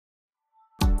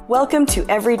Welcome to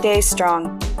Everyday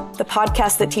Strong, the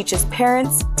podcast that teaches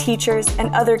parents, teachers,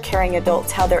 and other caring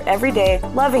adults how their everyday,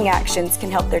 loving actions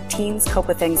can help their teens cope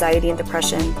with anxiety and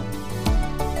depression.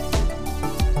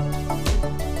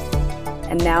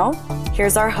 And now,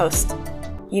 here's our host,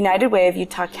 United Way of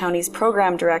Utah County's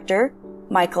Program Director,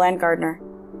 Michael Ann Gardner.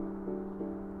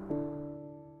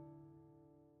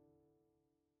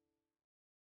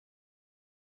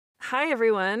 Hi,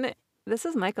 everyone. This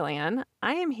is Michael Ann.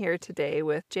 I am here today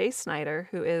with Jay Snyder,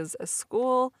 who is a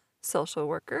school social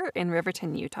worker in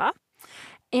Riverton, Utah.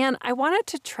 And I wanted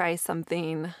to try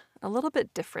something a little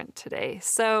bit different today.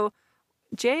 So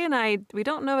Jay and I, we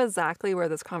don't know exactly where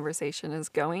this conversation is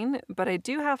going, but I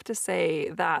do have to say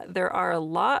that there are a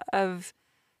lot of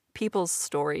people's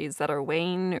stories that are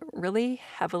weighing really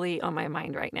heavily on my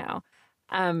mind right now.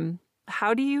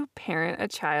 How do you parent a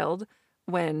child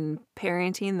when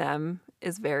parenting them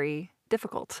is very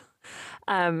difficult?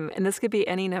 And this could be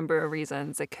any number of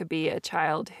reasons. It could be a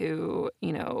child who,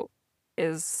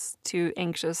 is too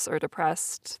anxious or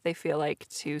depressed. They feel like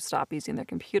to stop using their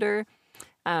computer.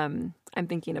 I'm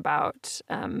thinking about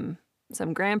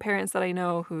some grandparents that I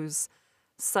know whose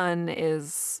son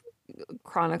is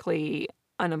chronically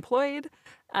unemployed.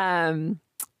 I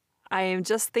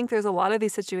just think there's a lot of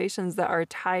these situations that are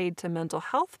tied to mental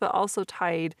health, but also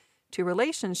tied to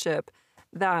relationship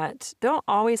that don't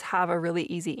always have a really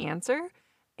easy answer.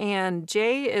 And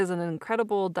Jay is an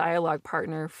incredible dialogue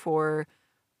partner for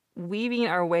weaving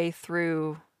our way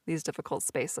through these difficult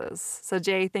spaces. So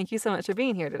Jay, thank you so much for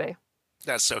being here today.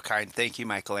 That's so kind. Thank you,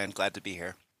 Michael Ann. Glad to be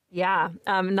here. Yeah.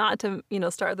 Not to,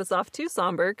 start this off too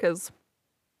somber, because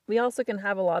we also can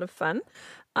have a lot of fun.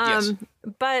 Yes.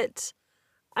 But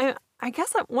I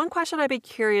guess one question I'd be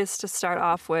curious to start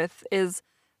off with is,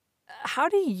 how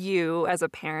do you, as a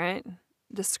parent,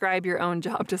 describe your own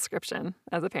job description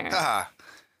as a parent?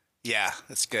 Yeah,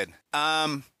 that's good.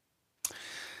 My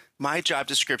job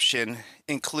description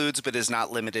includes, but is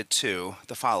not limited to,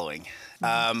 the following.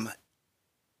 Mm-hmm.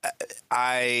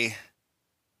 I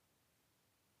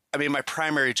mean, my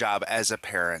primary job as a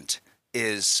parent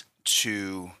is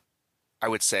to, I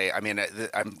would say, I'm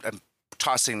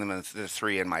tossing them the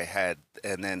three in my head,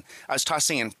 and then I was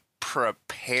tossing in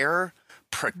prepare,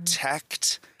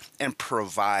 protect, and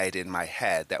provide in my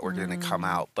head that were going to come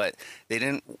out, but they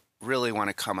didn't really want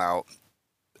to come out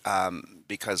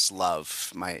because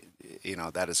love,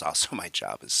 that is also my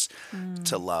job, is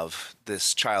to love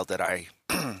this child that I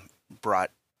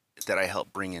that I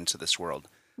helped bring into this world,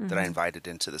 that I invited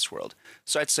into this world.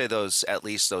 So I'd say at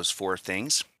least those four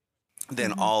things,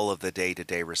 then all of the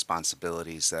day-to-day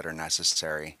responsibilities that are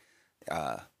necessary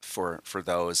for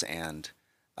those, and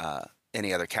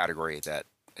any other category that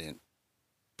I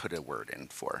put a word in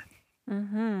for.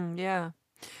 Yeah.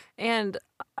 And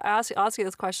I'll ask you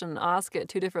this question. I'll ask it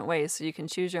two different ways so you can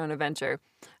choose your own adventure.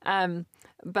 But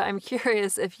I'm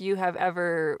curious if you have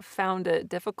ever found it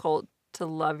difficult to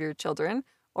love your children,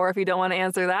 or if you don't want to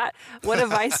answer that, what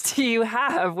advice do you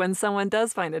have when someone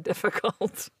does find it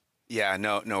difficult? Yeah,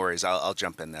 no worries. I'll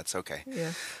jump in. That's okay.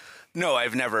 Yeah. No,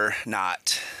 I've never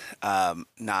not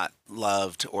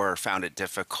loved or found it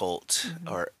difficult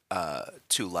or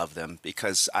to love them,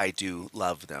 because I do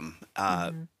love them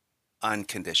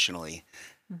unconditionally.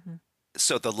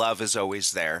 So the love is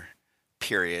always there,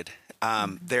 period.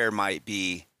 There might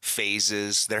be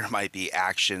phases, there might be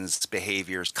actions,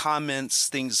 behaviors, comments,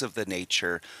 things of the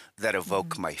nature that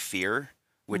evoke my fear,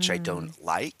 which I don't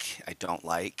like,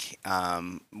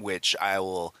 which I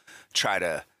will try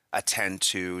to attend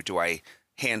to. Do I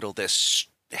handle this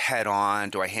head on?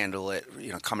 Do I handle it,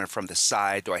 coming from the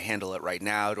side? Do I handle it right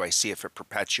now? Do I see if it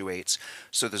perpetuates?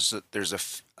 So there's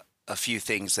a few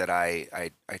things that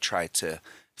I try to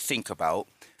think about,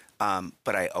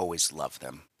 but I always love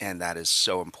them, and that is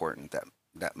so important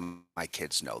that my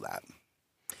kids know that.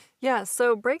 Yeah.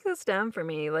 So break this down for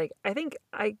me. Like, I think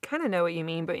I kind of know what you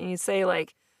mean, but when you say,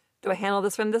 like, do I handle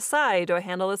this from this side? Do I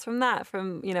handle this from that?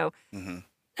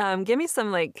 Give me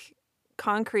some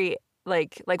concrete,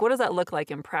 like what does that look like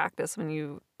in practice when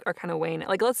you are kind of weighing it?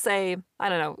 Like, let's say, I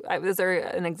don't know, is there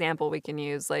an example we can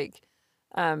use? Like,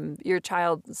 your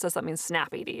child says something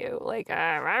snappy to you, like,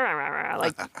 rah, rah, rah, rah,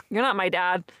 like, you're not my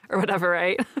dad or whatever,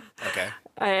 right? Okay.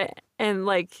 And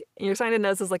you're starting to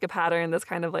notice like a pattern, this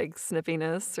kind of like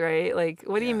snippiness, right? Like,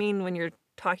 what do you mean when you're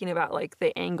talking about like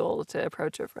the angle to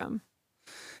approach it from?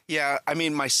 Yeah, I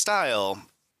mean, my style.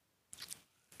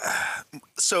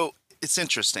 So it's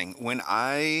interesting. When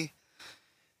I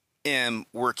am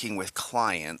working with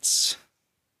clients,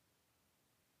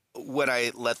 what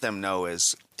I let them know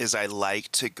is I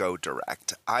like to go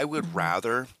direct. I would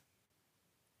rather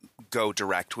go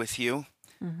direct with you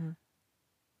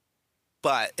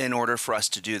But in order for us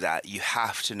to do that, you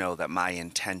have to know that my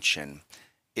intention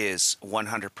is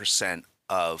 100%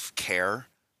 of care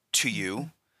to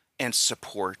you and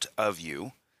support of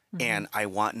you. And I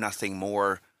want nothing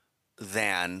more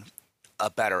than a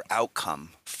better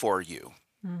outcome for you.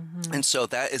 And so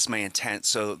that is my intent.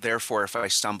 So therefore, if I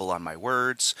stumble on my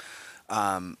words,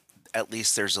 at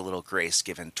least there's a little grace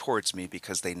given towards me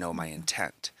because they know my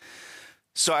intent.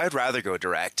 So I'd rather go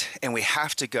direct, and we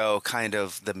have to go kind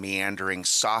of the meandering,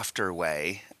 softer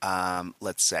way,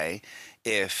 let's say,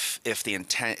 if the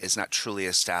intent is not truly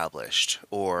established,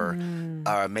 or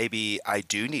maybe I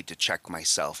do need to check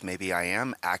myself. Maybe I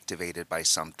am activated by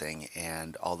something,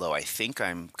 and although I think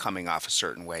I'm coming off a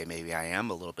certain way, maybe I am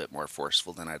a little bit more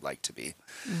forceful than I'd like to be.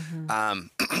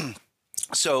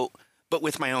 But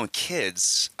with my own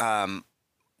kids,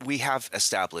 we have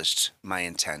established my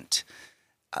intent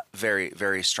very,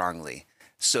 very strongly.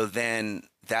 So then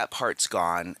that part's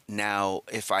gone. Now,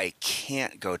 if I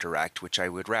can't go direct, which I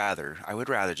would rather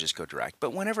just go direct.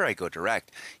 But whenever I go direct,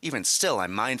 even still,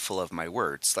 I'm mindful of my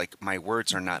words. Like, my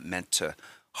words are not meant to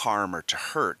harm or to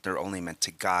hurt. They're only meant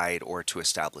to guide or to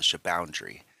establish a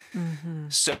boundary.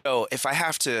 So if I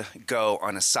have to go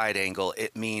on a side angle,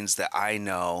 it means that I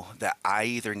know that I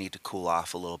either need to cool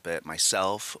off a little bit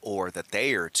myself, or that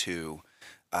they are too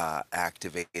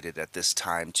activated at this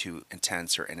time, too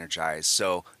intense or energized.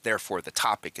 So therefore, the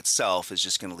topic itself is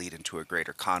just going to lead into a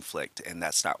greater conflict, and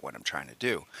that's not what I'm trying to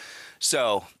do.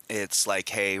 So it's like,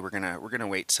 hey, we're gonna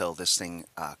wait till this thing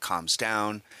calms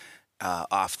down,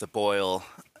 off the boil,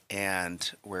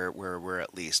 and we're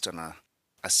at least on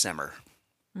a simmer.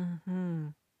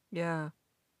 Yeah.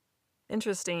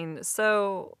 Interesting.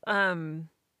 So,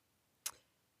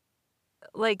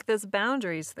 like this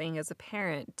boundaries thing as a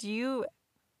parent,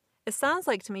 it sounds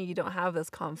like to me you don't have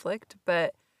this conflict,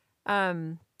 but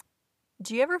do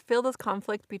you ever feel this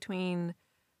conflict between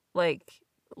like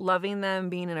loving them,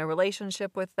 being in a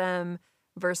relationship with them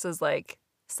versus like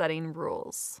setting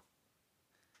rules?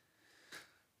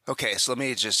 Okay, so let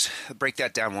me just break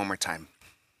that down one more time.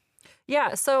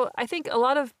 Yeah, so I think a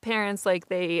lot of parents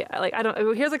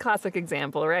here's a classic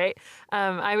example, right?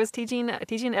 I was teaching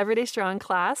Everyday Strong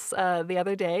class the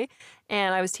other day,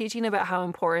 and I was teaching about how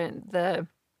important the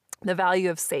value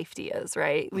of safety is,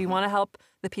 right? We want to help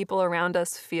the people around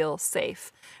us feel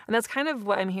safe. And that's kind of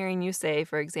what I'm hearing you say,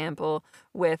 for example,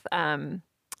 with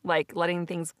like letting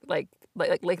things like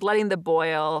letting the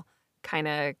boil kind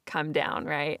of come down,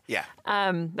 right? Yeah.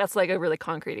 That's like a really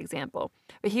concrete example.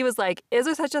 But he was like, is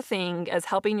there such a thing as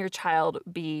helping your child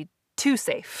be too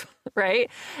safe, right?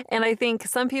 And I think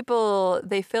some people,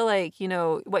 they feel like,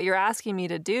 what you're asking me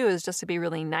to do is just to be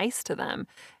really nice to them.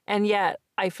 And yet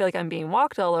I feel like I'm being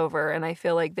walked all over, and I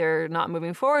feel like they're not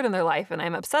moving forward in their life, and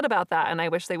I'm upset about that, and I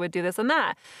wish they would do this and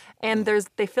that. And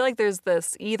they feel like there's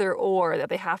this either or that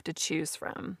they have to choose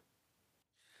from.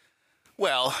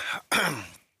 Well,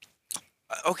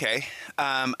 okay.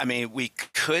 I mean, we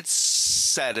could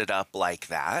set it up like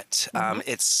that.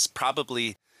 It's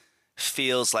probably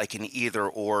feels like an either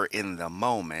or in the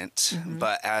moment,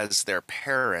 but as their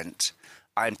parent,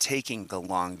 I'm taking the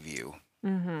long view.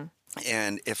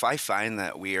 And if I find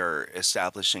that we are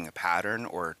establishing a pattern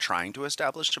or trying to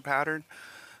establish a pattern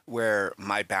where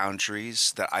my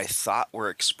boundaries that I thought were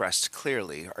expressed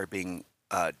clearly are being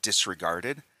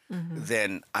disregarded,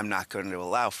 then I'm not going to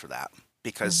allow for that,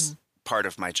 because part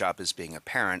of my job as being a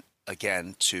parent,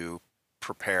 again, to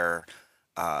prepare,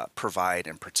 provide,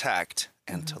 and protect,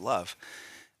 and to love.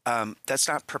 That's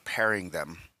not preparing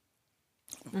them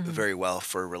very well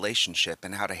for a relationship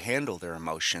and how to handle their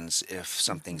emotions if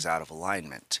something's out of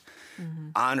alignment.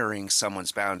 Honoring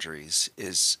someone's boundaries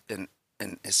is an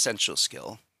essential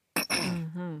skill.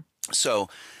 So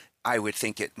I would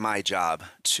think it my job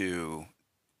to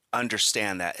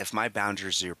understand that if my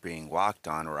boundaries are being walked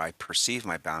on, or I perceive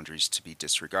my boundaries to be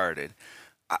disregarded,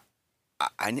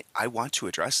 I want to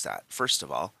address that, first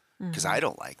of all, because I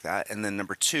don't like that. And then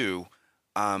number two,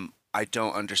 I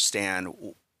don't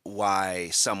understand why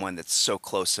someone that's so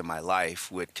close in my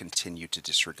life would continue to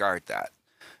disregard that.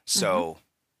 So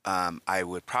I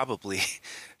would probably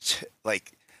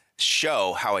like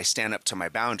show how I stand up to my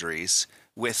boundaries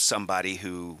with somebody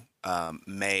who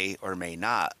may or may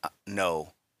not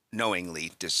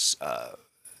knowingly disregard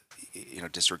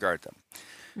them.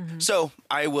 So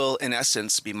I will, in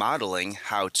essence, be modeling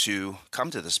how to come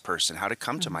to this person, how to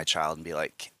come to my child and be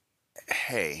like,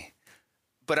 hey,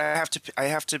 but I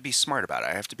have to be smart about it.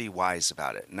 I have to be wise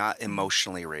about it, not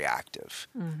emotionally reactive.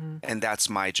 And that's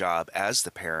my job as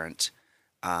the parent,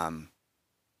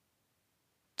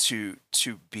 to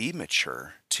be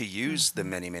mature, to use the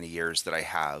many, many years that I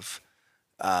have,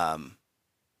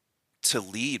 to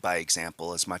lead by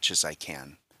example as much as I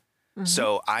can.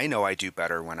 So I know I do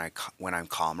better when I'm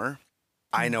calmer.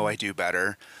 I know I do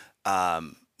better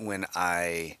when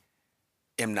I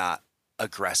am not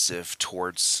aggressive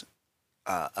towards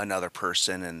another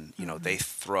person, and they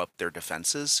throw up their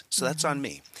defenses. So that's on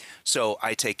me. So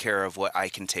I take care of what I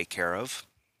can take care of,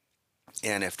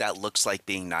 and if that looks like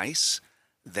being nice,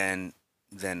 then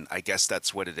I guess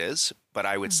that's what it is. But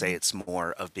I would say it's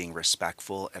more of being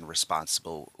respectful and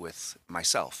responsible with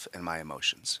myself and my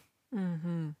emotions.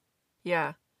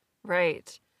 Yeah,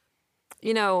 right.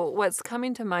 What's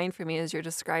coming to mind for me as you're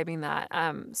describing that.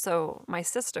 So my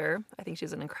sister, I think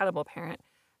she's an incredible parent.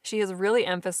 She has really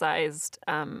emphasized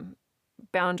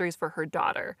boundaries for her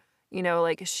daughter.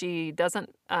 Like she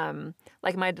doesn't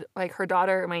like her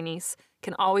daughter, my niece,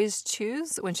 can always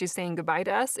choose when she's saying goodbye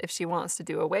to us if she wants to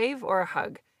do a wave or a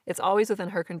hug. It's always within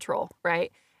her control,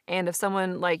 right? And if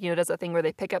someone does a thing where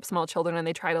they pick up small children and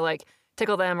they try to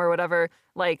tickle them or whatever,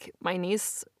 my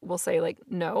niece will say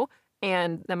no.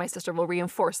 And then my sister will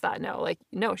reinforce that no.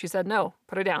 No, she said no,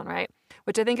 put her down, right?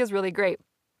 Which I think is really great.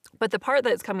 But the part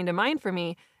that's coming to mind for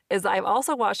me is I've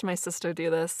also watched my sister do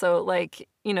this. So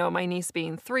my niece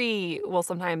being 3 will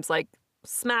sometimes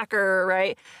smack her,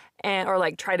 right? And or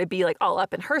try to be all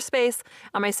up in her space.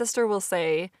 And my sister will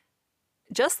say,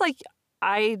 just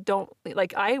I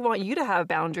want you to have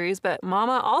boundaries, but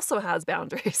mama also has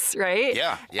boundaries, right?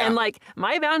 Yeah. And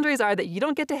my boundaries are that you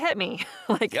don't get to hit me.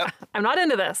 Yep. I'm not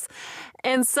into this.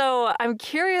 And so I'm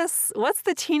curious, what's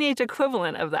the teenage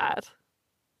equivalent of that?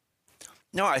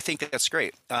 No, I think that's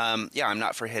great. I'm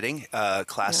not for hitting.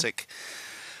 Classic. Yeah.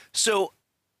 So,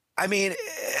 I mean,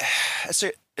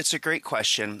 it's a great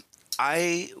question.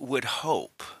 I would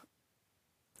hope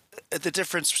the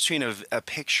difference between a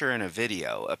picture and a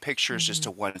video. A picture is just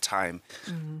a one-time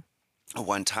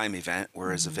event,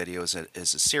 whereas a video is a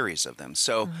series of them.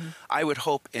 So I would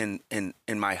hope in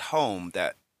my home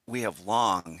that we have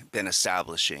long been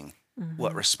establishing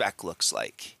what respect looks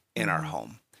like in our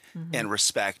home, and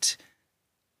respecting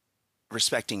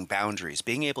boundaries,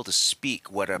 being able to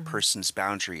speak what a person's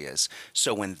boundary is.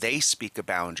 So when they speak a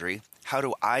boundary, how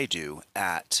do I do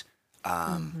at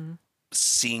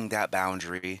seeing that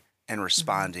boundary and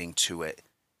responding to it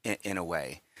in a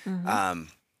way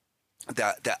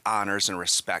that honors and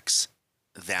respects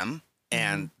them,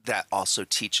 and that also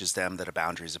teaches them that a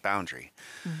boundary is a boundary.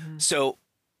 So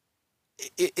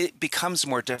it becomes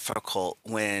more difficult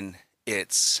when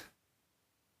it's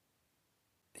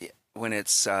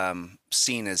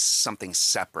seen as something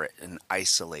separate and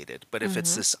isolated. But if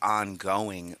it's this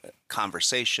ongoing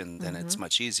conversation, then it's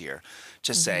much easier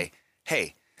to say,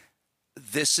 hey,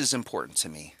 this is important to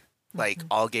me.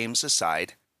 All games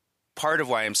aside, part of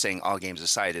why I'm saying all games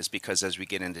aside is because as we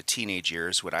get into teenage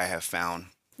years, what I have found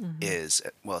is,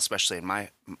 well, especially in my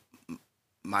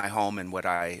home, and what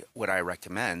I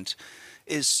recommend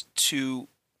is to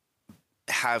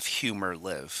have humor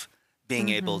live. Being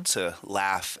able to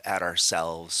laugh at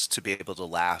ourselves, to be able to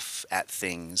laugh at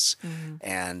things,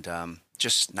 and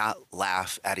just not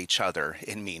laugh at each other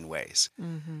in mean ways.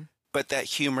 But that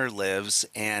humor lives,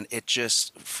 and it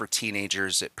just, for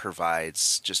teenagers, it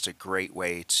provides just a great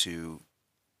way to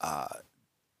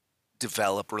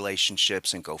develop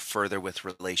relationships and go further with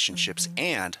relationships,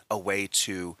 and a way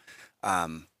to,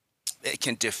 it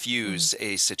can diffuse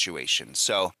a situation.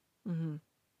 So,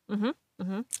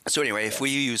 so anyway, if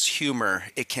we use humor,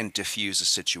 it can diffuse a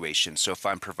situation. So if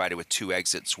I'm provided with 2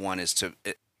 exits, one is to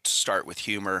start with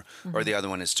humor, or the other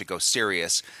one is to go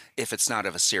serious. If it's not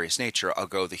of a serious nature, I'll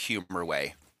go the humor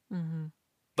way.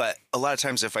 But a lot of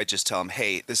times if I just tell them,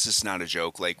 hey, this is not a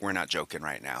joke, we're not joking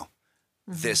right now.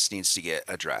 This needs to get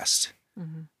addressed.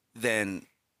 Then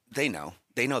they know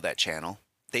that channel.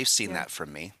 They've seen that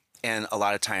from me. And a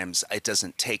lot of times it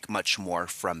doesn't take much more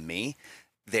from me.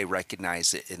 They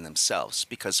recognize it in themselves,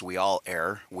 because we all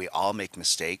err, we all make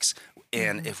mistakes.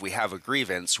 And if we have a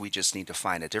grievance, we just need to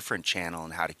find a different channel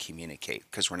and how to communicate,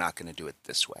 because we're not going to do it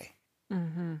this way.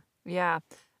 Yeah,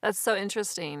 that's so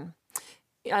interesting.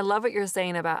 I love what you're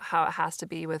saying about how it has to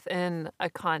be within a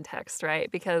context,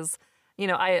 right? Because,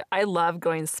 I love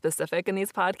going specific in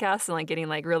these podcasts and getting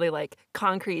really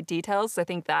concrete details. I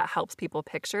think that helps people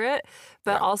picture it.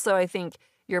 But also I think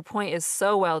your point is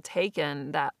so well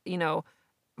taken that,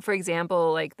 for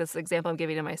example, this example I'm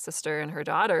giving to my sister and her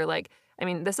daughter,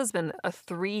 this has been a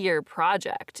 3-year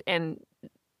project, and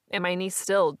my niece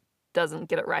still doesn't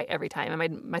get it right every time.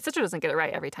 And my sister doesn't get it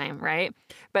right every time, right?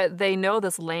 But they know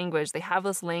this language. They have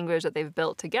this language that they've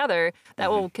built together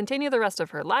that will continue the rest of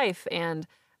her life. And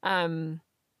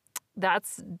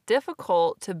that's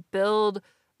difficult to build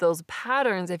those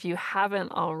patterns if you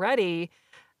haven't already.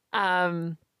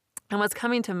 And what's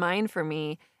coming to mind for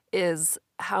me is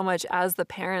how much, as the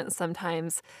parent,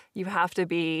 sometimes you have to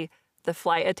be the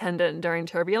flight attendant during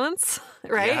turbulence,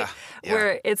 right? Yeah, yeah.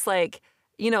 Where it's like,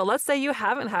 let's say you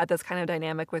haven't had this kind of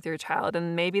dynamic with your child,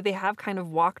 and maybe they have kind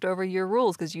of walked over your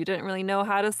rules because you didn't really know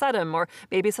how to set them, or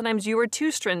maybe sometimes you were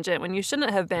too stringent when you shouldn't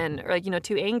have been, or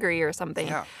too angry or something.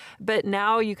 Yeah. But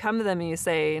now you come to them and you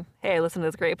say, hey, listen to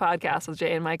this great podcast with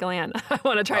Jay and Michael Ann. I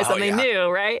want to try something new,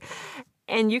 right?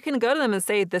 And you can go to them and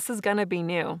say, this is going to be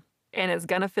new and it's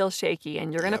going to feel shaky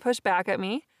and you're going to push back at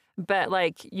me. But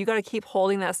you got to keep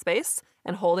holding that space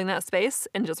and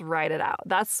just ride it out.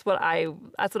 That's what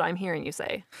I'm hearing you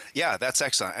say. Yeah, that's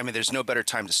excellent. I mean, there's no better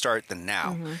time to start than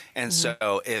now. And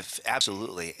so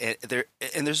absolutely,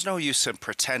 there's no use in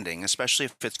pretending, especially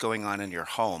if it's going on in your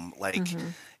home.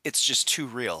 It's just too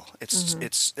real.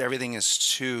 It's everything is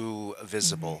too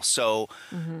visible. So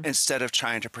instead of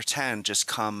trying to pretend, just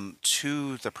come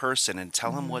to the person and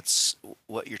tell them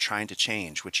what you're trying to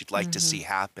change, what you'd like to see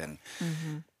happen.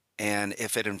 And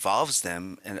if it involves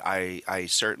them, and I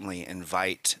certainly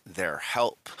invite their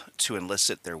help to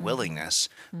elicit their willingness,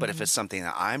 but if it's something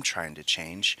that I'm trying to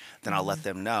change, then I'll let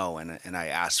them know, and I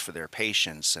ask for their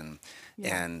patience, and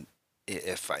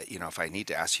if I need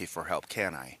to ask you for help,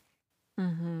 can I?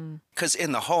 Because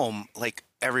in the home,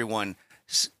 everyone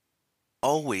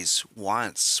always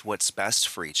wants what's best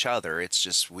for each other. It's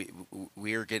just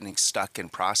we are getting stuck in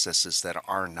processes that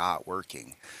are not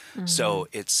working. So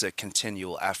it's a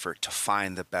continual effort to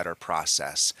find the better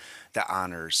process that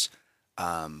honors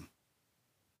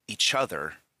each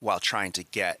other while trying to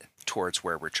get towards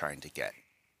where we're trying to get.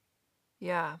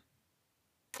 Yeah.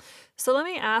 So let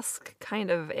me ask kind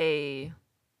of a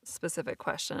specific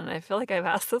question. And I feel like I've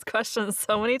asked this question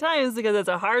so many times because it's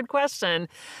a hard question.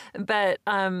 But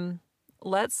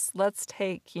let's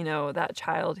take, that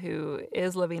child who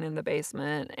is living in the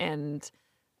basement, and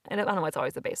I don't know why it's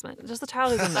always the basement, just the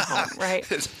child who's in the home,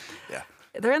 right? Yeah.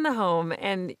 They're in the home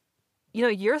and,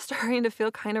 you're starting to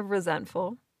feel kind of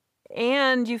resentful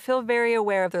and you feel very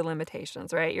aware of their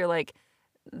limitations, right? You're like,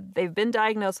 they've been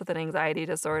diagnosed with an anxiety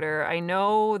disorder. I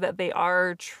know that they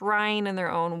are trying in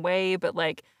their own way, but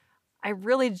I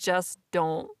really just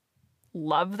don't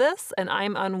love this, and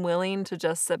I'm unwilling to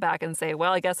just sit back and say,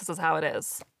 well, I guess this is how it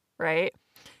is, right?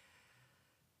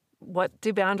 What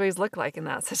do boundaries look like in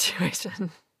that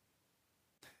situation?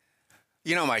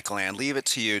 Michael Ann, leave it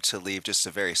to you to leave just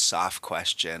a very soft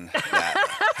question that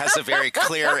has a very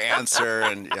clear answer,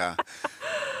 and yeah.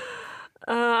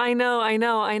 I know.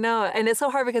 And it's so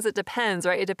hard because it depends,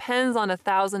 right? It depends on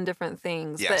 1,000 different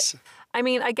things. Yes. But I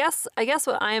mean, I guess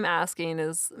what I'm asking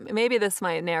is, maybe this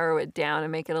might narrow it down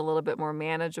and make it a little bit more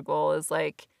manageable, is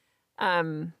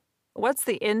what's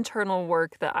the internal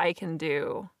work that I can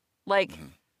do?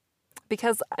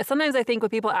 Because sometimes I think when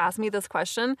people ask me this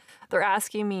question, they're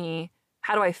asking me,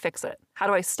 how do I fix it? How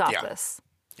do I stop this?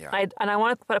 Yeah. And I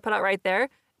want to put out right there,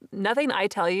 nothing I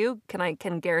tell you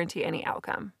can guarantee any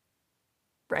outcome.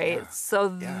 Right? Yeah. So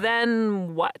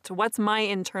then what? What's my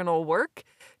internal work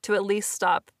to at least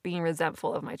stop being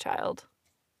resentful of my child?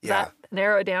 Does that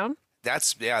narrow it down?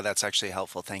 That's actually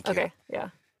helpful. Thank you. Okay, yeah.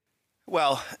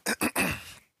 Well,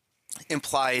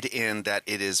 implied in that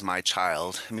it is my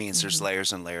child means there's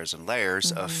layers and layers and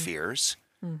layers of fears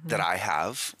that I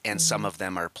have, and some of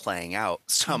them are playing out.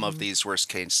 Some of these worst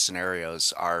case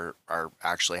scenarios are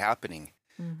actually happening.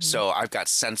 So I've got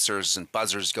sensors and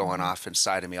buzzers going off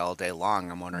inside of me all day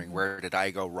long. I'm wondering, where did I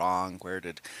go wrong? Where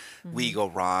did we go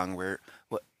wrong?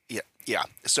 Yeah.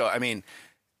 So, I mean,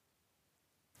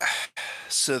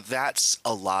 so that's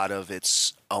a lot of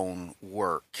its own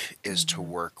work, is to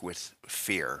work with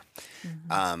fear,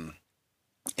 and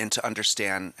to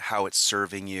understand how it's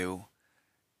serving you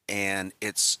and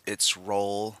its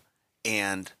role,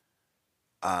 and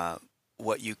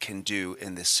what you can do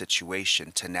in this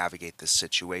situation to navigate this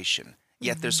situation.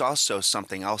 Yet there's also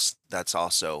something else that's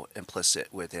also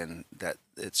implicit within that.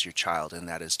 It's your child, and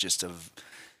that is just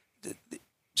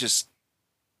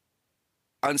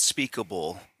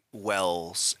unspeakable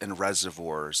wells and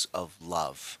reservoirs of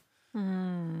love.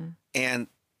 And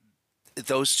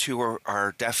those two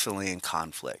are definitely in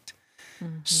conflict.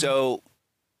 So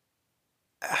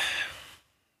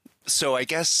I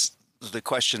guess the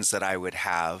questions that I would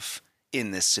have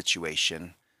in this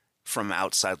situation, from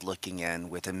outside looking in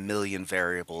with a million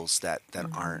variables that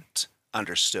aren't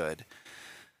understood,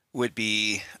 would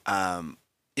be,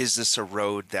 is this a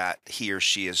road that he or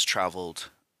she has traveled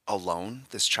alone,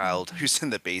 this child who's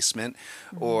in the basement,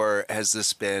 or has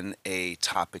this been a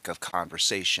topic of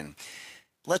conversation?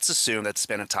 Let's assume that's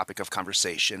been a topic of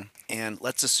conversation, and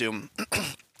let's assume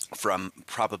from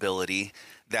probability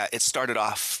that it started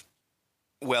off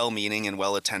well-meaning and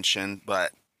well-intentioned,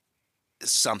 but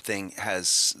something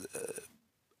has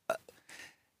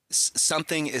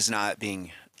something is not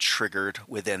being triggered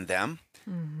within them,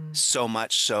 so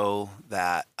much so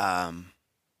that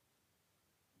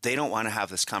they don't want to have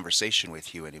this conversation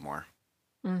with you anymore.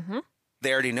 Mm-hmm.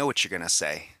 They already know what you're going to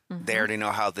say. They already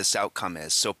know how this outcome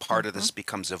is. So part of this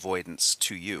becomes avoidance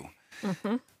to you.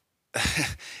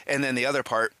 And then the other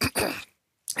part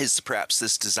is perhaps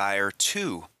this desire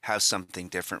to have something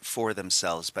different for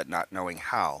themselves, but not knowing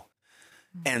how.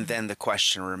 And then the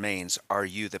question remains, are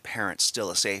you, the parent, still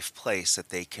a safe place that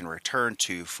they can return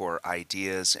to for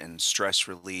ideas and stress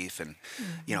relief and,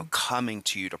 coming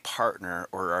to you to partner?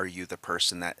 Or are you the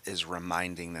person that is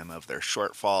reminding them of their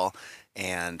shortfall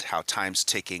and how time's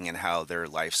ticking and how their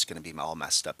life's going to be all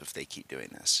messed up if they keep doing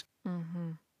this?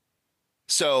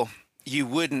 So you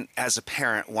wouldn't, as a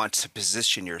parent, want to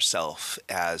position yourself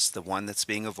as the one that's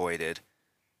being avoided,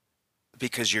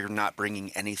 because you're not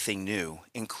bringing anything new,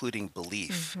 including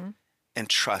belief and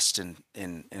trust in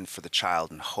for the child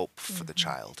and hope for the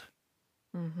child.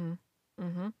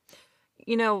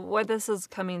 What this is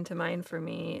coming to mind for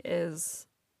me is,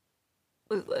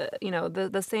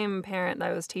 the same parent that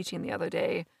I was teaching the other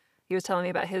day. He was telling me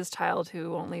about his child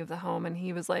who won't leave the home, and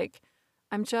he was like,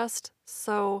 "I'm just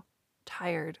so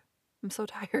tired. I'm so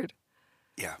tired."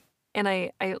 Yeah. And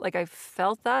I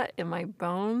felt that in my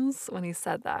bones when he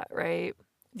said that, right?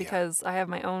 Because I have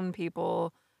my own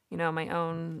people, my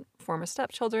own former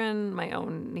stepchildren, my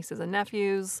own nieces and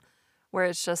nephews, where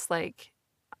it's just like,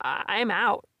 I'm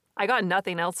out. I got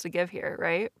nothing else to give here,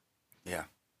 right? Yeah.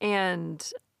 And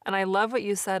I love what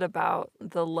you said about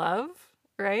the love,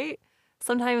 right?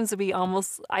 Sometimes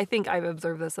I think I've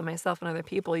observed this in myself and other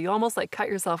people, you almost like cut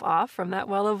yourself off from that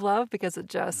well of love because it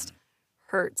just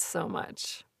hurts so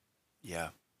much. Yeah,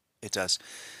 it does.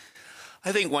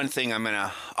 I think one thing I'm going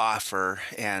to offer,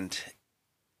 and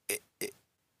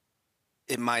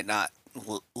it might not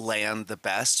land the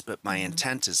best, but my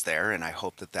intent is there, and I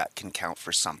hope that can count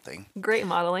for something. Great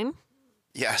modeling.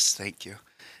 Yes, thank you.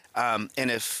 And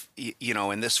if,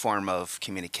 in this form of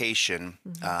communication,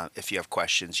 if you have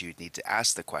questions, you need to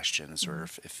ask the questions, or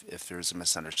if there's a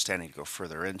misunderstanding, to go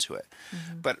further into it.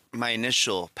 But my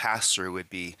initial pass-through would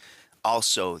be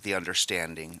also the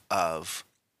understanding of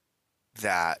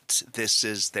that this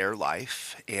is their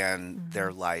life, and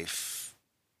their life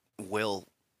will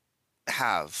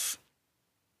have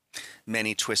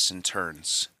many twists and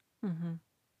turns,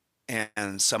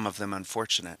 and some of them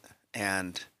unfortunate.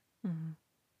 And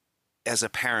as a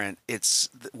parent, it's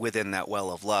within that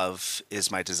well of love is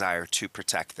my desire to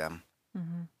protect them.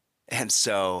 And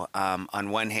so on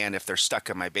one hand, if they're stuck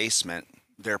in my basement,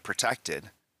 they're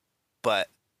protected, but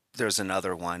there's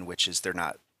another one, which is they're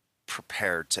not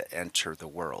prepared to enter the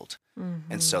world.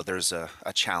 And so there's a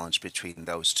challenge between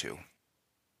those two.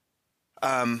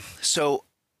 So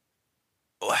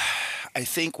I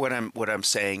think what I'm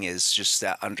saying is just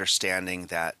that understanding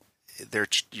that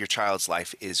your child's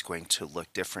life is going to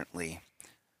look differently,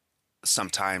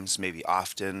 sometimes, maybe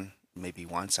often, maybe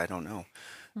once, I don't know,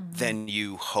 than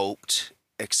you hoped,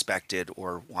 expected,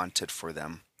 or wanted for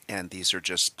them. And these are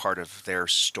just part of their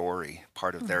story,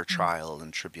 part of their trial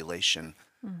and tribulation.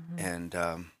 And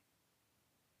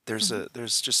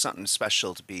there's just something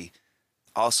special to be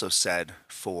also said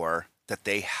for that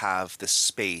they have the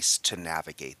space to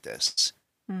navigate this.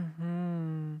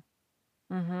 You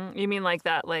mean like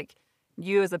that, like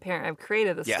you as a parent have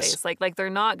created the space, like they're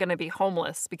not going to be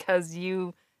homeless because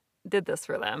you did this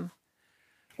for them.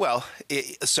 Well,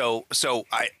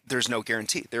 there's no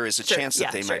guarantee. There is a chance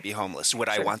that they might be homeless. Would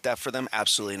I want that for them?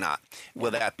 Absolutely not.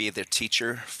 Will that be the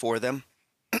teacher for them?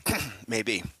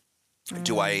 Maybe.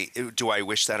 Do I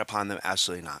wish that upon them?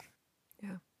 Absolutely not.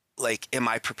 Yeah. Like, am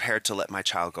I prepared to let my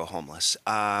child go homeless?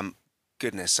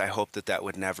 Goodness, I hope that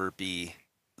would never be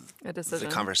the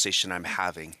conversation I'm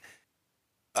having.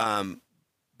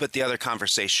 But the other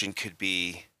conversation could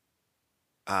be,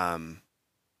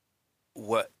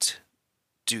 what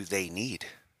do they need?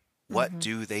 What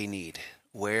do they need?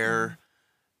 Where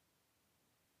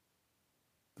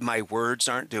my words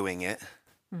aren't doing it,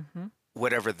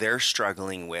 whatever they're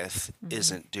struggling with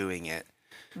isn't doing it.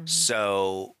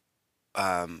 So,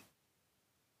 where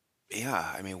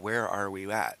are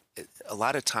we at? A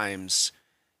lot of times,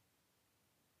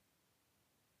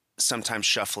 sometimes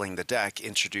shuffling the deck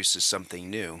introduces something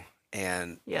new,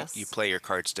 and you play your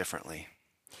cards differently.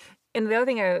 And the other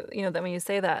thing, that when you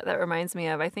say that reminds me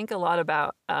of, I think a lot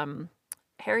about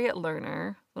Harriet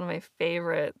Lerner, one of my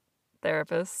favorite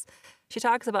therapists. She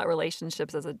talks about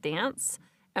relationships as a dance,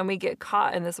 And we get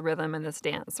caught in this rhythm and this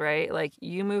dance, right? Like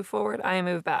you move forward, I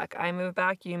move back. I move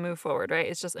back, you move forward, right?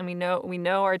 It's just, and we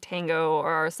know our tango or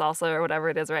our salsa or whatever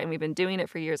it is, right? And we've been doing it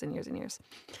for years and years and years.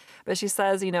 But she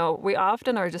says, we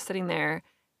often are just sitting there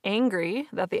angry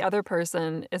that the other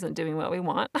person isn't doing what we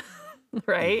want,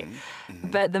 right?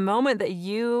 But the moment that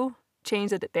you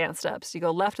change the dance steps, you go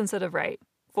left instead of right,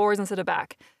 forwards instead of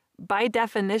back, by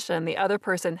definition, the other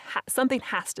person, something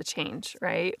has to change,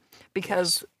 right?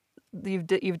 Because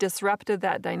you've disrupted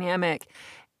that dynamic.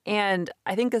 And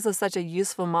I think this is such a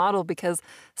useful model because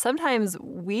sometimes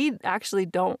we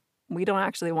don't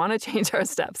actually want to change our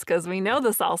steps because we know the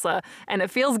salsa and it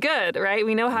feels good, right?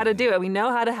 We know how to do it. We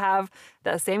know how to have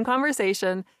that same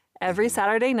conversation every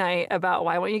Saturday night about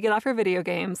why won't you get off your video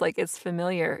games? Like it's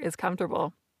familiar, it's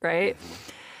comfortable, right?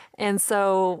 And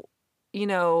so,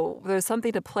 there's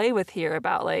something to play with here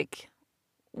about like,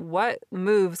 what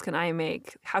moves can I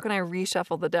make? How can I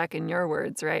reshuffle the deck in your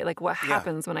words, right? Like what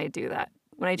happens when I do that?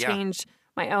 When I change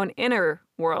my own inner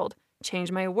world, change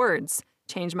my words,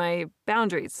 change my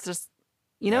boundaries, just,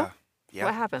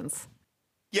 what happens?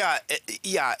 Yeah.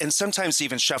 And sometimes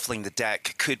even shuffling the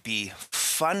deck could be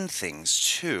fun things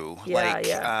too.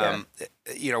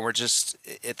 We're just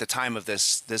at the time of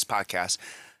this podcast,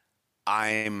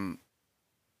 I'm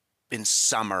in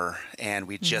summer and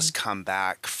we just come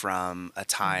back from a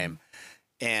time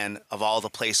and of all the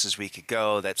places we could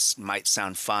go that might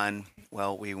sound fun,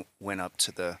 well, we went up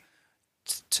to the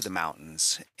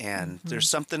mountains and there's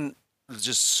something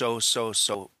just so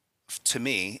to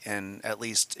me, and at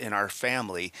least in our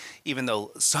family, even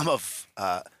though some of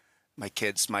my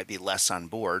kids might be less on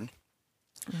board,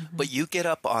 but you get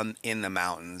up in the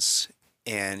mountains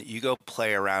and you go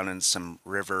play around in some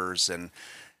rivers and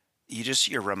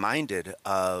you're reminded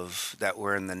of that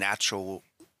we're in the natural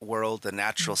world, the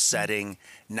natural setting.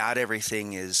 Not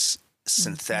everything is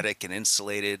synthetic and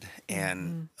insulated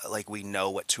and like we know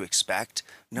what to expect.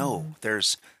 No,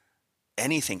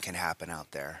 anything can happen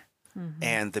out there.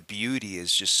 And the beauty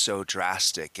is just so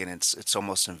drastic and it's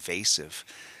almost invasive.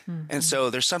 And so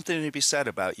there's something to be said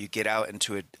about you get out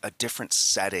into a different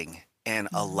setting and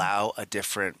allow a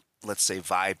different, let's say,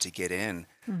 vibe to get in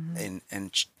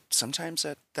and sometimes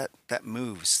that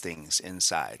moves things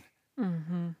inside.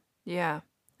 Yeah.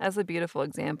 As a beautiful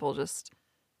example, just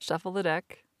shuffle the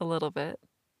deck a little bit,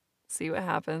 see what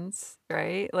happens,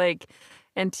 right? Like,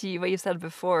 and to what you said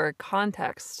before,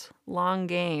 context, long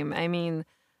game. I mean,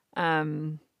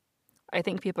 I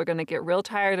think people are going to get real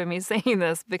tired of me saying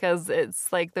this because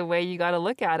it's like the way you got to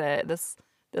look at it, this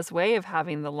way of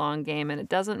having the long game, and it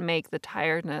doesn't make the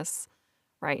tiredness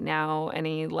right now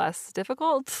any less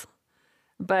difficult.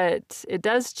 But it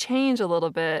does change a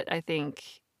little bit, I think,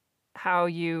 how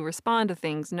you respond to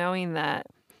things, knowing that,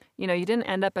 you didn't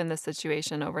end up in this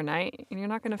situation overnight and you're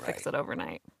not going to fix it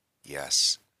overnight.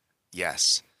 Yes.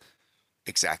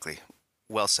 Exactly.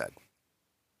 Well said.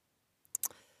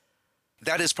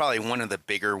 That is probably one of the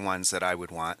bigger ones that I would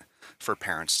want for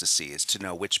parents to see is to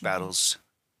know which battles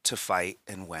to fight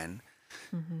and when.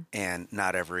 And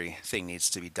not everything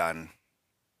needs to be done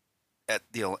at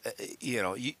you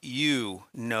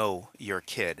know your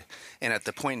kid, and at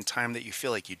the point in time that you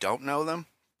feel like you don't know them,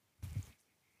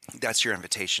 that's your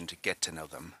invitation to get to know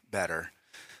them better,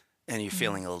 and you're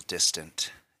feeling a little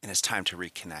distant, and it's time to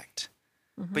reconnect.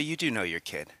 But you do know your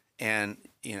kid, and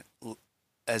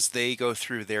as they go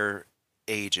through their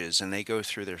ages and they go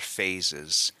through their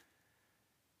phases,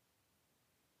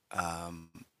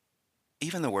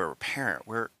 even though we're a parent,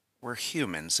 we're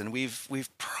humans, and we've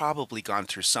probably gone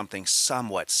through something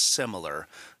somewhat similar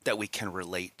that we can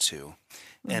relate to.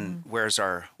 And where's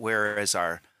our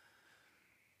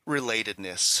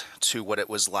relatedness to what it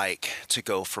was like to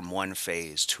go from one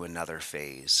phase to another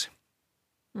phase,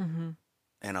 and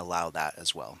allow that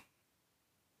as well.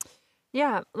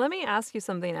 Yeah, let me ask you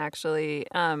something actually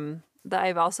that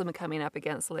I've also been coming up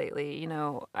against lately.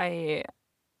 I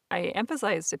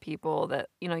emphasize to people that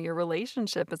your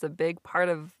relationship is a big part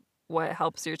of what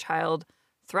helps your child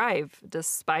thrive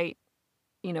despite,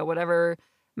 whatever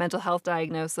mental health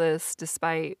diagnosis,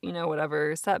 despite,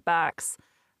 whatever setbacks.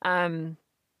 But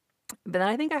then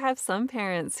I think I have some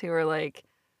parents who are like,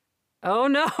 oh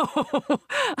no,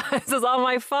 this is all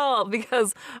my fault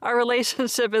because our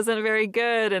relationship isn't very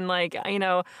good. And like,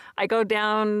 I go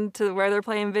down to where they're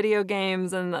playing video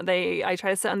games and I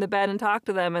try to sit on the bed and talk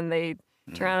to them and they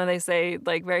turn around and they say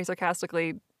like very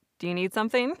sarcastically, do you need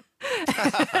something?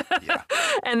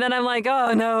 And then I'm like,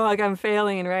 oh no, like I'm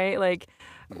failing, right? Like,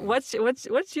 what's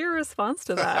your response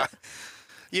to that?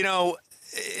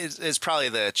 It's probably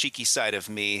the cheeky side of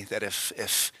me that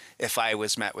if I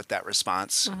was met with that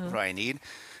response, what do I need?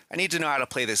 I need to know how to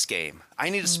play this game. I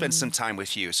need to spend some time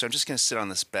with you. So I'm just going to sit on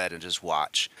this bed and just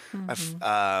watch. What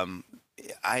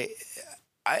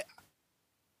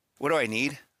do I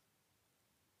need?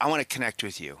 I want to connect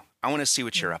with you. I want to see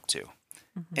what you're up to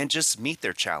and just meet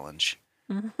their challenge.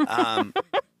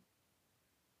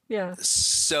 Yeah.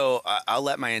 So I'll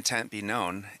let my intent be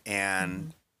known,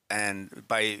 and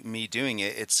by me doing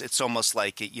it, it's almost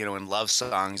like, you know, in love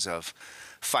songs of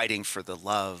fighting for the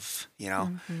love, you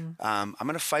know, I'm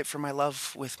going to fight for my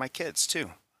love with my kids too.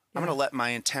 I'm going to let my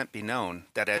intent be known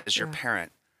that as your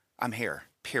parent, I'm here,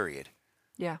 period.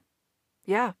 Yeah.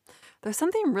 Yeah. There's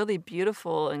something really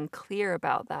beautiful and clear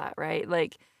about that, right?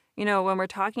 Like, you know, when we're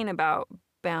talking about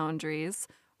boundaries,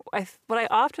 what I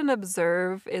often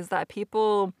observe is that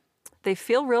people, they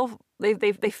feel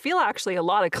they feel actually a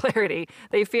lot of clarity.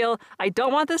 They feel, I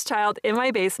don't want this child in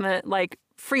my basement, like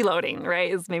freeloading,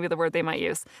 right? Is maybe the word they might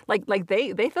use. Like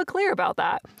they feel clear about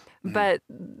that, but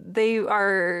they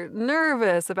are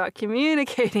nervous about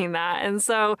communicating that. And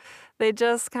so they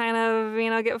just kind of, you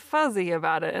know, get fuzzy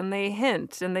about it, and they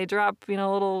hint and they drop, you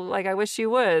know, little, like, I wish you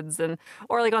woulds. And,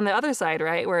 or like on the other side,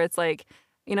 right? Where it's like,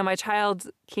 you know, my child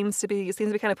seems to be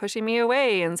kind of pushing me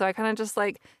away. And so I kind of just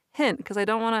like hint because I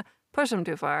don't want to push them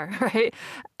too far, right?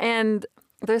 And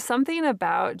there's something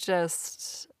about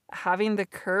just having the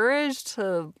courage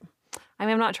to, I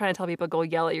mean, I'm not trying to tell people go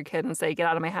yell at your kid and say, get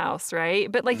out of my house,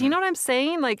 right? But like, do you know what I'm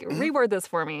saying? Like, reword this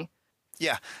for me.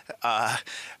 Yeah.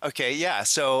 Okay. Yeah.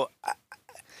 So,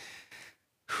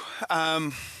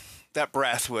 that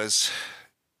breath was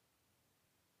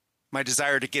my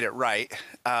desire to get it right.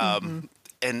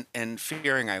 And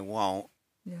fearing I won't.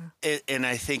 Yeah. And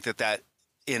I think that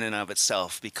in and of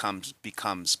itself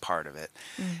becomes part of it.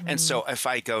 And so if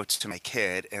I go to my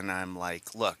kid and I'm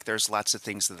like, look, there's lots of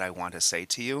things that I want to say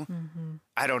to you.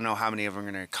 I don't know how many of them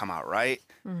are going to come out right,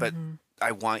 but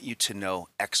I want you to know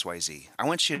X, Y, Z. I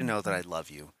want you to know that I love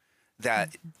you,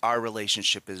 that our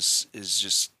relationship is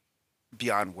just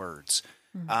beyond words.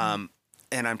 And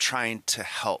I'm trying to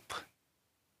help,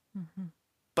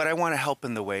 but I want to help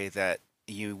in the way that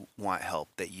you want help,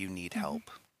 that you need help.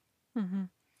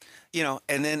 You know,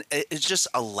 and then it just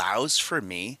allows for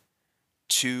me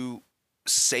to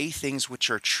say things which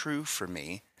are true for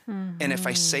me. And if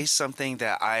I say something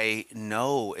that I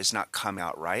know is not coming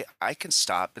out right, I can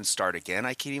stop and start again.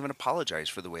 I can't even apologize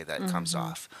for the way that comes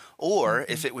off. Or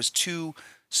if it was too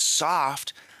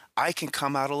soft, I can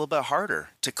come out a little bit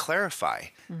harder to clarify.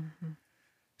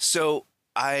 So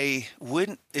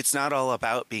it's not all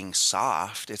about being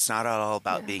soft. It's not all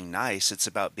about being nice. It's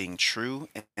about being true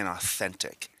and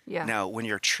authentic. Yeah. Now, when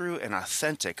you're true and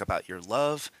authentic about your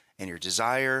love and your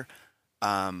desire,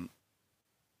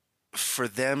 for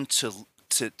them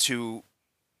to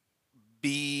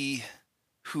be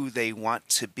who they want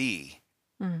to be.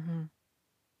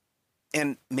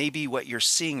 And maybe what you're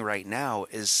seeing right now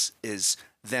is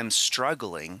them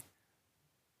struggling,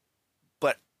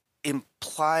 but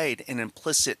implied and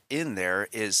implicit in there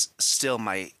is still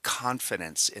my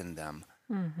confidence in them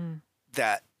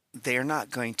that they're not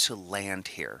going to land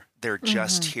here. They're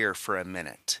just here for a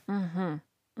minute.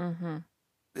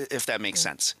 If that makes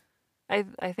sense.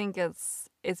 I think it's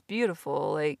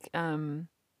beautiful. Like, and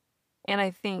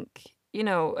I think, you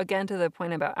know, again, to the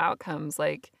point about outcomes,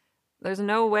 like, there's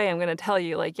no way I'm going to tell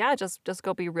you, like, yeah, just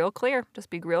go be real clear. Just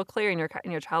be real clear, and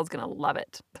your child's going to love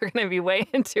it. They're going to be way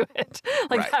into it.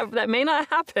 Like, that may not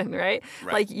happen, right?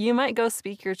 Like, you might go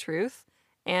speak your truth,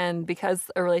 and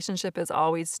because a relationship is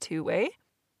always two-way,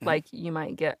 like, you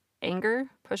might get anger,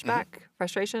 pushback,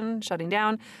 frustration, shutting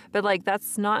down. But, like,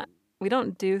 that's not, we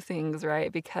don't do things,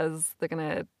 right, because they're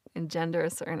going to engender a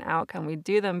certain outcome. We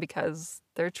do them because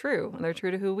they're true, and they're true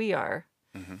to who we are.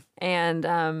 And,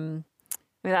 I mean,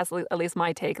 that's at least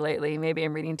my take lately. Maybe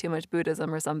I'm reading too much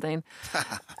Buddhism or something.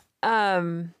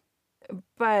 But,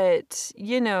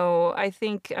 you know, I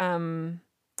think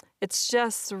it's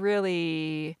just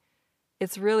really,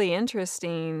 it's really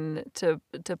interesting to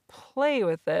play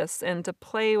with this and to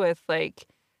play with, like,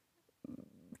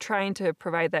 trying to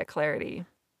provide that clarity.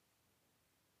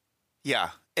 Yeah,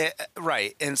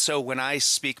 right. And so when I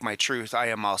speak my truth, I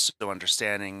am also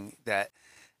understanding that,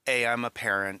 I'm a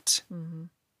parent.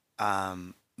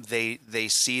 They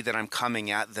see that I'm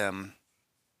coming at them,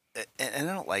 and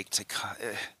I don't like to,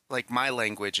 like, my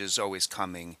language is always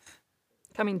coming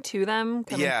to them.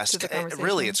 Yes, to the conversation.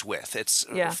 Really, it's with. It's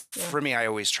for me. I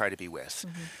always try to be with.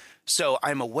 So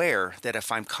I'm aware that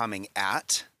if I'm coming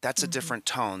at, that's a different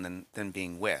tone than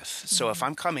being with. So if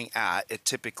I'm coming at, it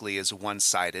typically is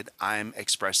one-sided. I'm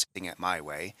expressing it my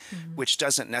way, which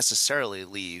doesn't necessarily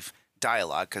leave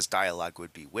dialogue, because dialogue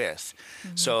would be with.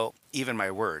 So even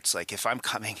my words, like if I'm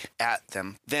coming at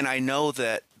them, then I know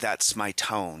that that's my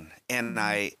tone, and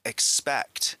I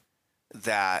expect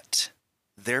that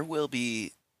there will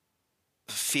be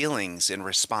feelings in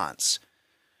response.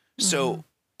 So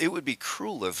it would be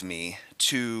cruel of me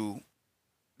to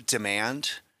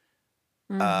demand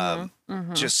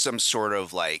just some sort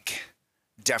of like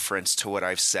deference to what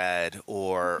I've said,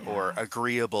 or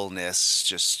agreeableness,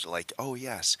 just like, oh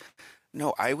yes.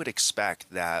 No, I would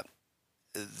expect that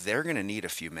they're going to need a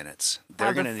few minutes.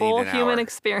 They're going to need full an human hour.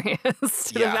 experience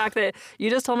to the Yeah. fact that you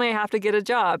just told me I have to get a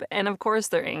job, and of course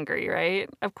they're angry, right?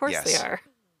 Of course they Yes. are.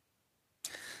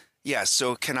 Yeah.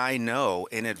 So can I know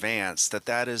in advance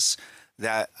that is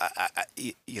that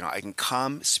I can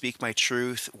come speak my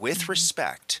truth with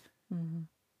respect,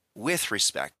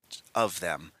 of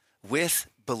them, with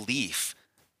belief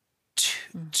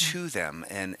to them,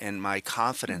 and my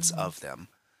confidence of them,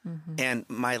 and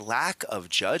my lack of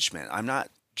judgment. I'm not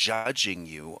judging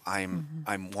you.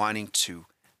 I'm wanting to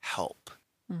help.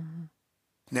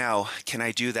 Now, can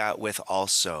I do that with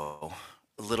also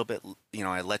a little bit,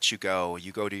 I let you go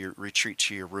to your retreat,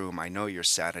 to your room. I know you're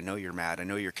sad. I know you're mad. I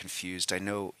know you're confused. I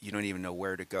know you don't even know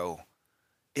where to go.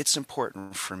 It's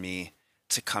important for me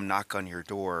to come knock on your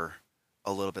door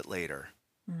a little bit later.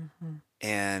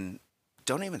 And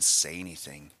don't even say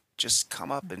anything. Just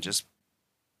come up and just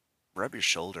rub your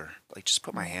shoulder. Like, just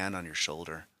put my hand on your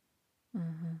shoulder.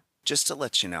 Just to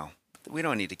let you know. We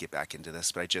don't need to get back into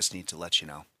this, but I just need to let you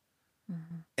know.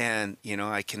 And,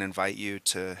 I can invite you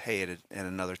to, hey, at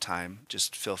another time,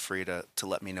 just feel free to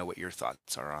let me know what your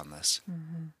thoughts are on this.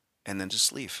 And then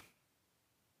just leave.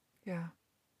 Yeah.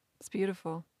 It's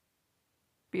beautiful.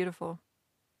 Beautiful.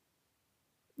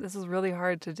 This is really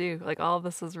hard to do. Like, all of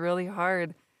this is really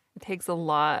hard. It takes a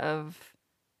lot of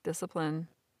discipline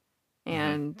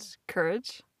and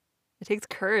courage. It takes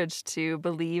courage to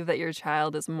believe that your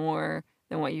child is more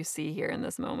than what you see here in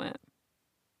this moment.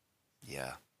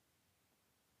 Yeah.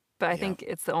 But I think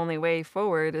it's the only way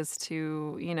forward is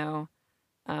to,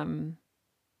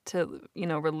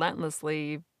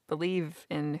 relentlessly believe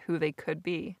in who they could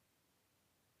be.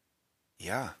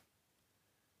 Yeah.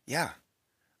 Yeah.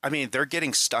 I mean, they're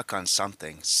getting stuck on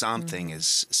something.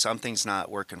 Something's not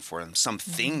working for them. Some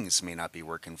things may not be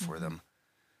working for them.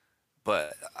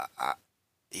 But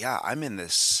I'm in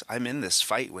this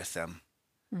fight with them.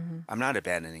 I'm not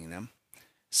abandoning them.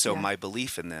 So my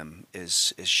belief in them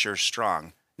is sure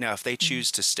strong. Now, if they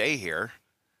choose to stay here,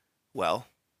 well,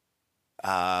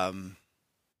 that's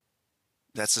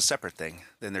a separate thing.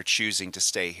 Then they're choosing to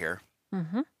stay here.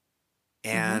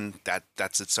 And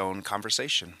that's its own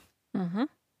conversation.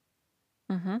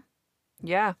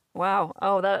 Yeah. Wow.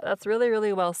 Oh, that's really,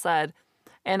 really well said.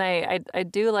 And I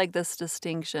do like this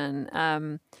distinction.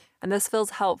 And this feels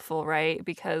helpful, right?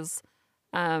 Because,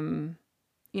 sometimes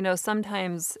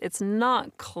it's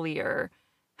not clear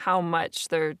how much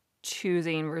they're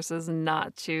choosing versus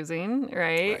not choosing,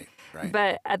 right? Right.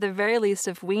 But at the very least,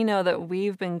 if we know that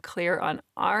we've been clear on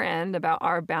our end about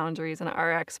our boundaries and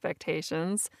our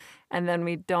expectations, and then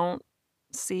we don't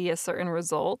see a certain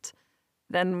result,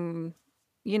 then,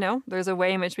 there's a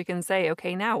way in which we can say,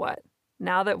 okay, now what?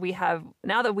 Now that we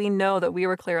know that we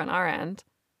were clear on our end,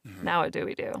 now what do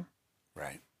we do?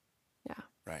 Right. Yeah.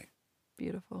 Right.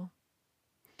 Beautiful.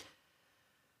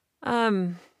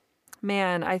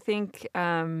 Man, I think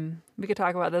we could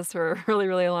talk about this for a really,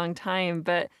 really long time.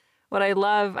 But what I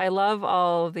love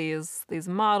all of these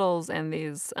models and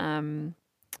these,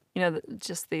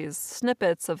 just these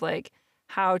snippets of like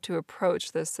how to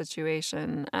approach this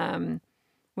situation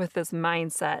with this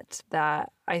mindset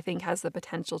that I think has the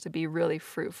potential to be really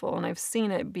fruitful. And I've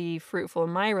seen it be fruitful in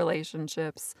my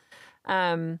relationships.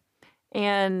 And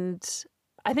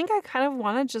I think I kind of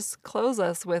want to just close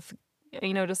us with,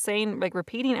 just saying, like,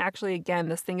 repeating actually again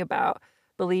this thing about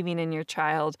believing in your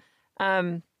child.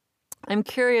 I'm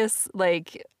curious,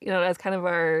 like, as kind of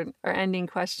our ending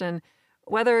question,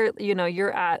 whether,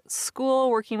 you're at school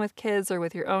working with kids or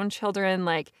with your own children,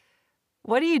 like,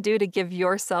 what do you do to give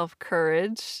yourself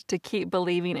courage to keep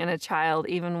believing in a child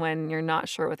even when you're not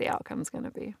sure what the outcome's going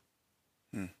to be?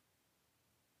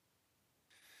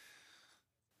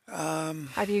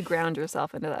 How do you ground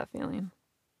yourself into that feeling?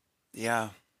 Yeah.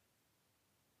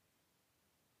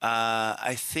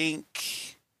 I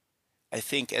think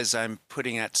as I'm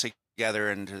putting that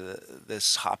together into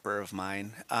this hopper of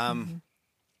mine,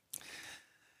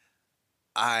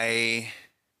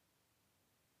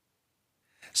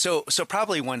 So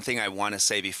probably one thing I want to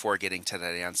say before getting to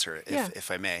that answer, if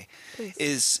I may,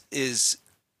 Please.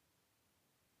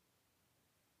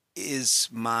 is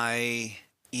my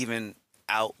even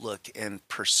outlook and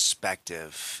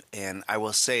perspective. And I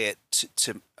will say it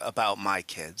to about my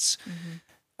kids,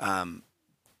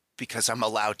 because I'm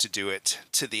allowed to do it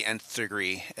to the nth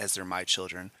degree as they're my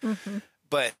children.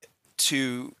 But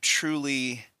to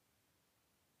truly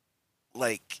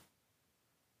like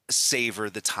savor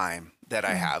the time that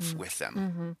I have with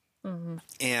them,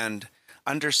 and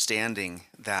understanding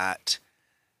that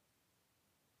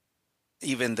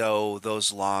even though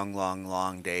those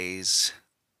long days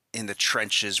in the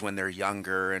trenches when they're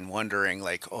younger and wondering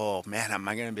like, oh man, am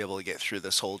I going to be able to get through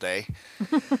this whole day?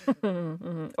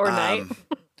 Or night.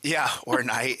 Yeah, or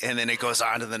night. And then it goes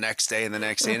on to the next day and the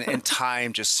next day. And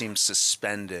time just seems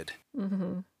suspended.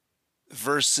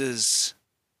 Versus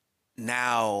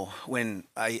now when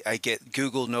I get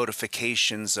Google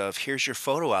notifications of, here's your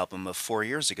photo album of 4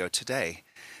 years ago today.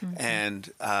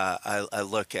 And I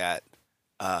look at,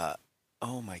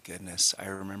 oh my goodness, I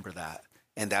remember that.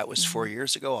 And that was 4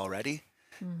 years ago already.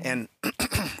 And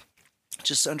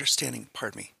just understanding,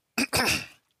 pardon me,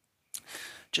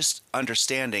 just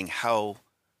understanding how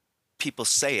people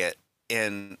say it,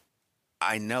 and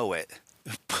I know it,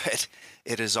 but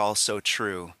it is also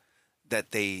true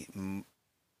that they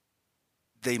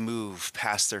move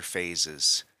past their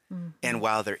phases. And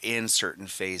while they're in certain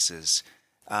phases,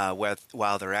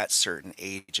 while they're at certain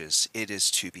ages, it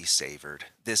is to be savored.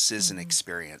 This is an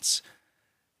experience.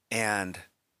 And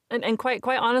quite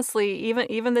honestly,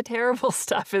 even the terrible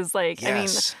stuff is like, yes. I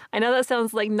mean, I know that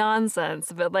sounds like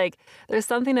nonsense, but like there's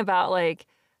something about like,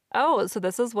 oh, so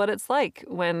this is what it's like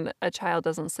when a child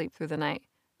doesn't sleep through the night.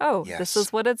 Oh, Yes. this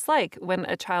is what it's like when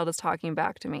a child is talking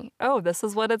back to me. Oh, this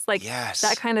is what it's like. Yes.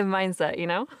 That kind of mindset, you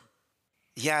know?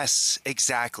 Yes,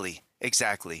 exactly.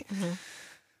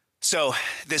 So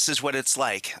this is what it's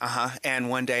like. And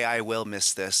one day I will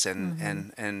miss this,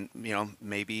 and you know,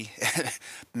 maybe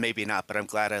not, but I'm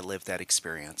glad I lived that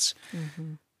experience.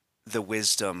 The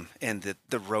wisdom and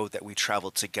the road that we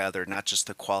traveled together, not just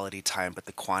the quality time, but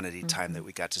the quantity time that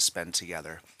we got to spend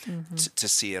together to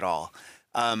see it all.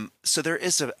 So there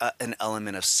is an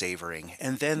element of savoring,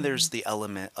 and then there's the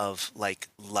element of like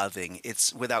loving.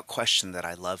 It's without question that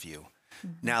I love you.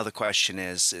 Now the question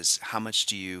is how much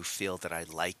do you feel that I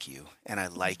like you, and I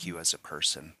like you as a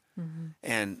person?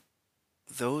 And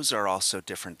those are also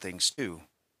different things too.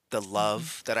 The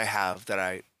love that I have, that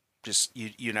I just,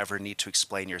 you never need to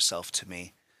explain yourself to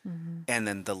me. And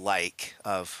then the like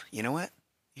of, you know what?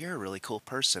 You're a really cool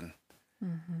person.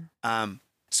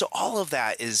 So all of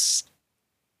that is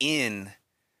in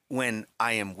when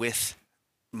I am with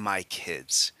my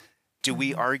kids. Do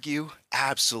we argue?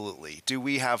 Absolutely. Do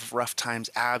we have rough times?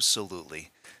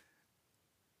 Absolutely.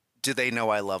 Do they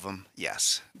know I love them?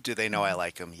 Yes. Do they know I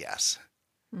like them? Yes.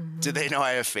 Do they know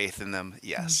I have faith in them?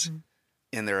 Yes.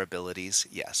 In their abilities?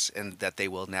 Yes. And that they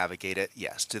will navigate it?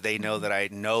 Yes. Do they know that I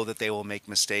know that they will make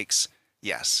mistakes?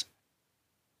 Yes.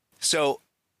 So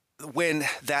when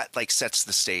that like sets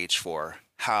the stage for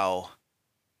how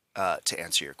to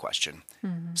answer your question.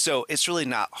 So it's really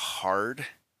not hard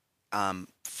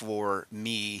for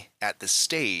me at this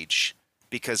stage,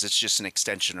 because it's just an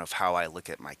extension of how I look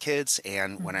at my kids,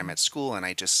 and when I'm at school and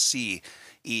I just see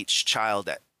each child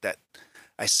that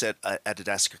I sit at a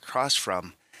desk across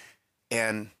from,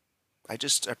 and I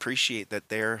just appreciate that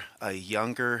they're a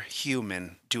younger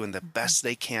human doing the best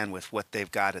they can with what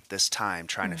they've got at this time,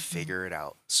 trying to figure it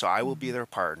out. So I will be their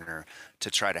partner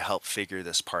to try to help figure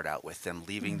this part out with them,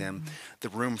 leaving them the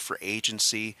room for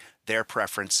agency, their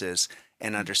preferences,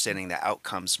 and understanding that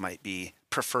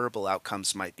preferable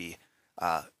outcomes might be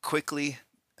quickly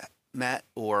met,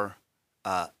 or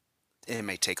it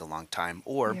may take a long time,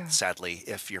 or sadly,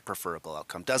 if your preferable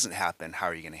outcome doesn't happen, how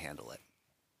are you going to handle it?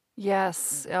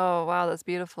 Yes. Oh, wow, that's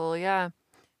beautiful. Yeah.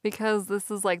 Because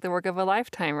this is like the work of a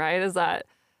lifetime, right? Is that,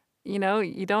 you know,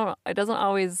 it doesn't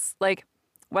always, like,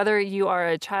 whether you are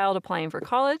a child applying for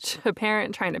college, a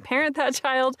parent trying to parent that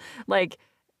child, like,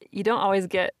 you don't always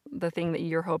get the thing that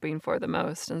you're hoping for the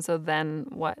most. And so then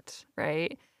what,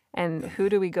 right? And who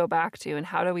do we go back to, and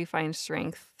how do we find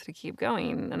strength to keep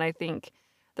going? And I think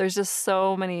there's just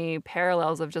so many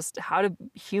parallels of just how to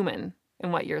human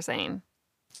in what you're saying.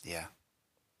 Yeah.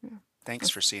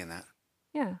 Thanks for seeing that.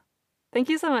 Yeah. Thank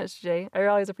you so much, Jay. I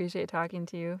always appreciate talking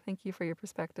to you. Thank you for your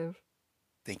perspective.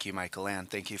 Thank you, Michael Ann.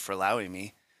 Thank you for allowing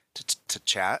me to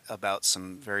chat about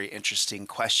some very interesting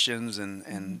questions,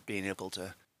 and being able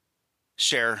to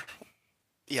share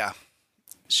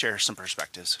some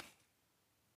perspectives.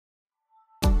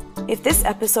 If this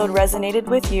episode resonated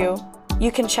with you,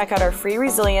 you can check out our free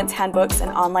resilience handbooks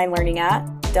and online learning at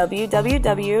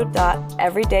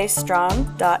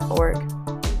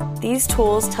www.everydaystrong.org. These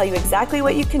tools tell you exactly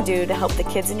what you can do to help the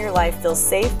kids in your life feel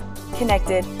safe,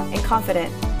 connected, and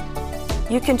confident.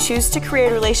 You can choose to create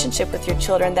a relationship with your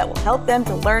children that will help them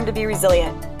to learn to be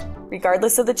resilient,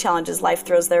 regardless of the challenges life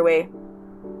throws their way.